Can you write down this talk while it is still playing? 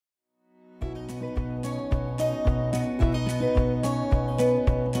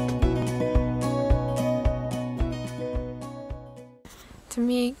To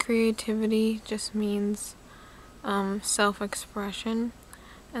me, creativity just means self-expression,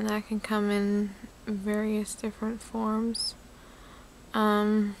 and that can come in various different forms.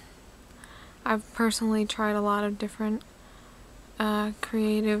 I've personally tried a lot of different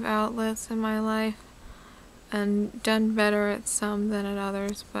creative outlets in my life and done better at some than at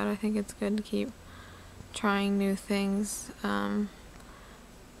others, but I think it's good to keep trying new things and,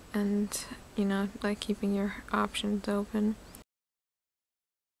 you know, like keeping your options open.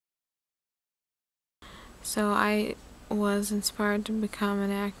 So I was inspired to become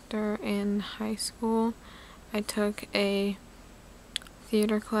an actor in high school. I took a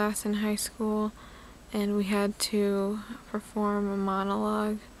theater class in high school, and we had to perform a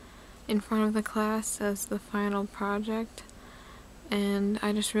monologue in front of the class as the final project. And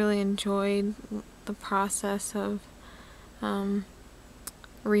I just really enjoyed the process of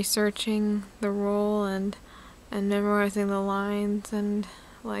researching the role and memorizing the lines and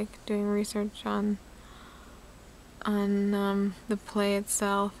like doing research on the play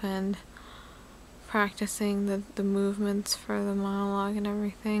itself and practicing the movements for the monologue and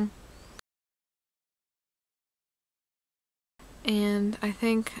everything. And I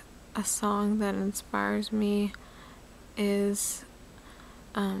think a song that inspires me is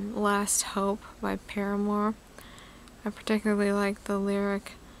Last Hope by Paramore. I particularly like the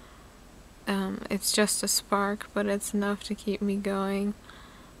lyric, it's just a spark, but it's enough to keep me going.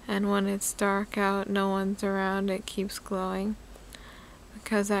 And when it's dark out, no one's around, it keeps glowing.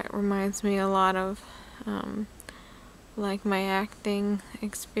 Because that reminds me a lot of like my acting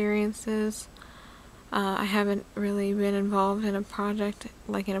experiences. I haven't really been involved in a project,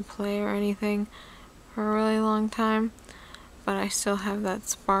 like in a play or anything, for a really long time, but I still have that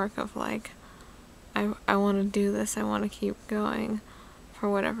spark of like, I want to do this, I want to keep going for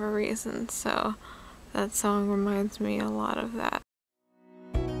whatever reason. So that song reminds me a lot of that.